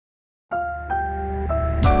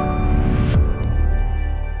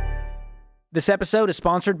This episode is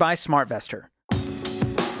sponsored by SmartVestor.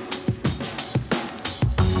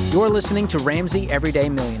 You're listening to Ramsey Everyday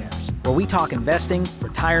Millionaires, where we talk investing,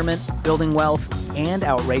 retirement, building wealth, and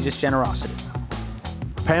outrageous generosity.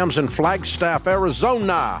 Pam's in Flagstaff,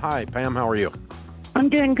 Arizona. Hi, Pam. How are you? I'm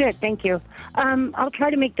doing good, thank you. I'll try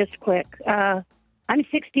to make this quick. I'm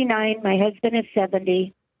 69, my husband is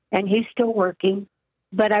 70, and he's still working,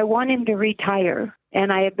 but I want him to retire.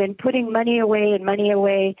 And I have been putting money away,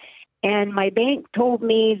 and my bank told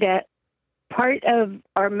me that part of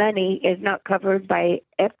our money is not covered by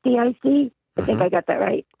FDIC. I think I got that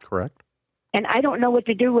right. Correct. And I don't know what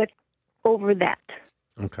to do with over that.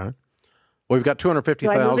 Okay. Well, we've got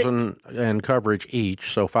 $250,000 in coverage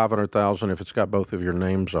each, so $500,000 if it's got both of your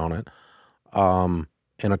names on it,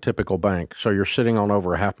 in a typical bank. So you're sitting on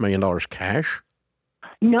over $500,000 cash?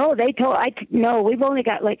 No, no, we've only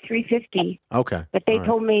got like $350. Okay. But they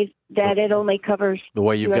told me that it only covers the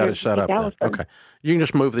way you've got it set up. Then. Okay. You can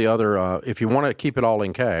just move the other, if you want to keep it all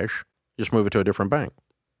in cash, just move it to a different bank.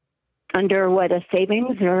 Under what, a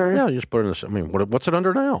savings or? Yeah, you just put it in what's it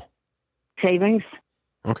under now? Savings.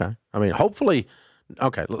 Okay. I mean, hopefully,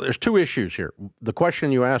 okay, there's two issues here. The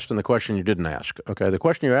question you asked and the question you didn't ask. Okay. The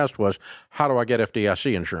question you asked was, how do I get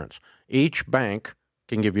FDIC insurance? Each bank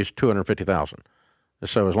can give you $250,000.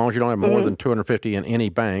 So as long as you don't have more than $250 in any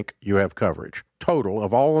bank, you have coverage. Total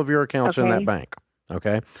of all of your accounts in that bank.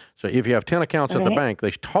 Okay? So if you have 10 accounts at the bank, they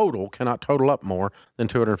cannot total up more than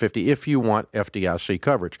 $250 if you want FDIC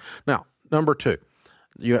coverage. Now, number two,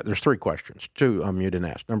 there's three questions. Two you didn't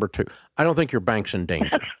ask. Number two, I don't think your bank's in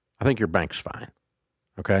danger. I think your bank's fine.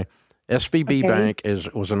 Okay? SVB Bank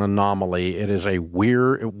was an anomaly. It was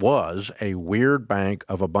a weird bank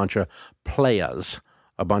of a bunch of players,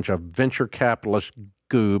 a bunch of venture capitalist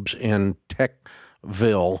goobs in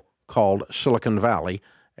Techville called Silicon Valley,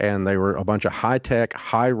 and they were a bunch of high-tech,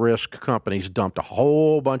 high-risk companies dumped a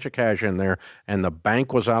whole bunch of cash in there, and the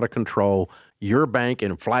bank was out of control. Your bank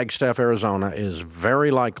in Flagstaff, Arizona is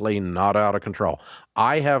very likely not out of control.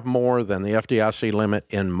 I have more than the FDIC limit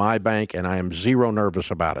in my bank, and I am zero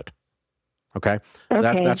nervous about it. Okay?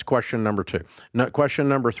 That's question number two. Question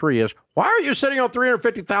number three is, why are you sitting on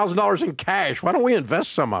 $350,000 in cash? Why don't we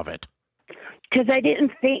invest some of it? Because I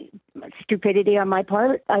didn't think, stupidity on my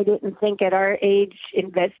part, I didn't think at our age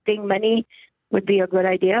investing money would be a good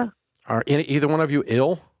idea. Are either one of you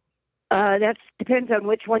ill? That depends on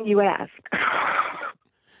which one you ask.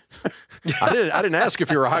 I didn't ask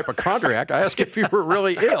if you were a hypochondriac. I asked if you were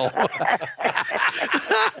really ill.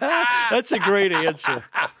 That's a great answer.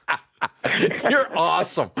 You're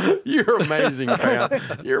awesome. You're amazing, Pam.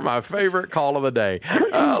 You're my favorite call of the day.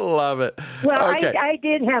 I love it. Well, okay. I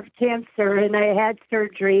did have cancer, and I had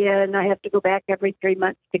surgery, and I have to go back every 3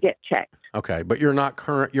 months to get checked. Okay, but you're not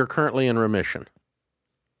You're currently in remission.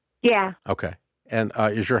 Yeah. Okay. And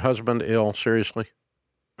is your husband ill? Seriously?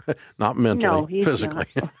 Not mentally, no, he's physically.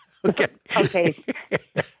 Not. Okay. Okay.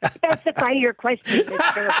 Specify your question,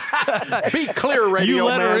 mister. Be clear, radio you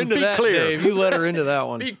let man. Her into Be that, clear. Dave. You let her into that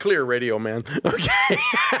one. Be clear, radio man. Okay.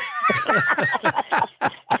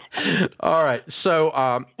 All right.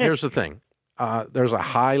 So here's the thing. There's a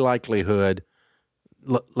high likelihood.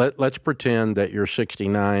 Let's pretend that you're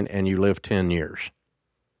 69 and you live 10 years.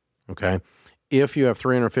 Okay. If you have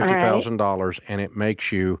 $350,000 and it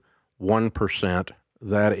makes you 1%,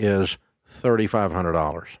 that is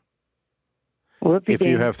 $3,500. If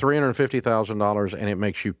you have $350,000 and it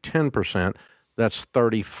makes you 10%, that's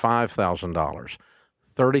 $35,000.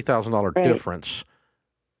 $30,000 difference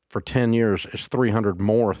for 10 years is $300,000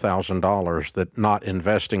 more that not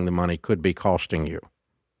investing the money could be costing you.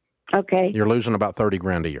 Okay. You're losing about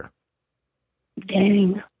 $30,000 a year.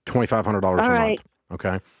 Dang. $2,500 a month.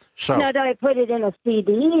 Okay. So now, do I put it in a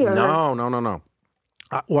CD? Or? No.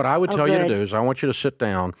 What I would tell you to do is I want you to sit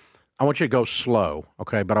down. I want you to go slow,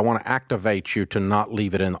 okay? But I want to activate you to not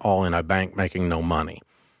leave it all in a bank making no money,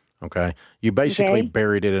 okay? You basically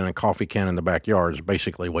buried it in a coffee can in the backyard is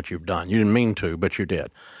basically what you've done. You didn't mean to, but you did.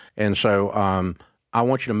 And so I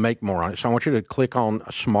want you to make more on it. So I want you to click on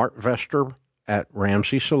SmartVestor at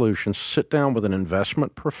Ramsey Solutions. Sit down with an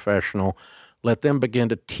investment professional. Let them begin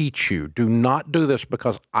to teach you. Do not do this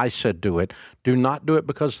because I said do it. Do not do it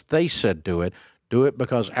because they said do it. Do it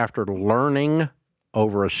because after learning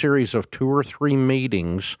over a series of 2 or 3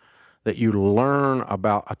 meetings that you learn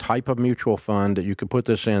about a type of mutual fund that you can put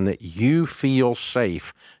this in, that you feel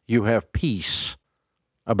safe, you have peace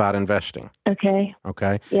about investing. Okay.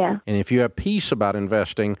 Okay? Yeah. And if you have peace about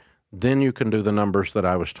investing, then you can do the numbers that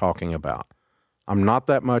I was talking about. I'm not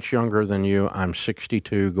that much younger than you. I'm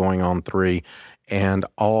 62 going on 3. and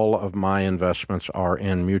all of my investments are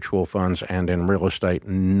in mutual funds and in real estate.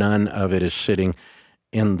 None of it is sitting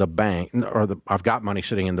in the bank, I've got money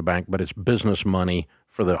sitting in the bank, but it's business money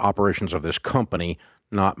for the operations of this company,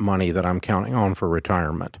 not money that I'm counting on for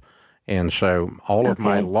retirement. And so all of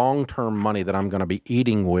my long-term money that I'm going to be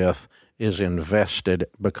eating with is invested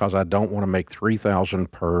because I don't want to make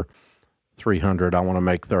 $3,000 per 300. I want to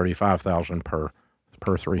make $35,000 per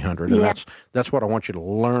 300. And that's what I want you to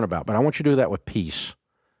learn about. But I want you to do that with peace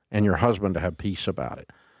and your husband to have peace about it.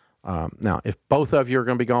 Now, if both of you are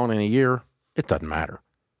going to be gone in a year, it doesn't matter.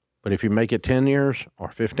 But if you make it 10 years or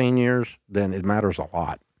 15 years, then it matters a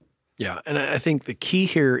lot. Yeah, and I think the key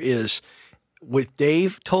here is with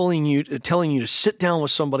Dave telling you to sit down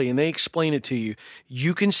with somebody and they explain it to you,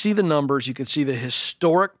 you can see the numbers, you can see the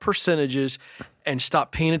historic percentages, and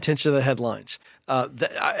stop paying attention to the headlines.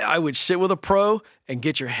 I would sit with a pro and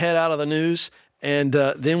get your head out of the news. And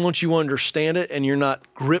then once you understand it and you're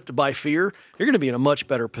not gripped by fear, you're going to be in a much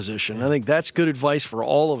better position. I think that's good advice for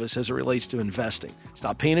all of us as it relates to investing.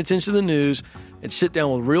 Stop paying attention to the news and sit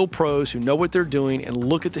down with real pros who know what they're doing and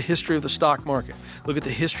look at the history of the stock market. Look at the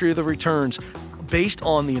history of the returns based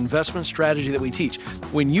on the investment strategy that we teach.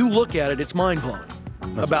 When you look at it, it's mind-blowing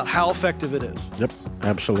about how effective it is. Yep,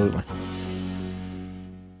 absolutely.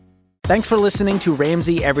 Thanks for listening to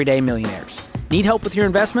Ramsey Everyday Millionaires. Need help with your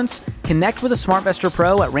investments? Connect with a SmartVestor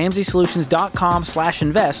Pro at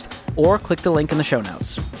RamseySolutions.com/invest or click the link in the show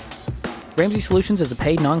notes. Ramsey Solutions is a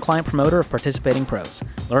paid non-client promoter of participating pros.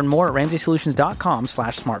 Learn more at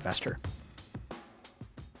RamseySolutions.com/SmartVestor.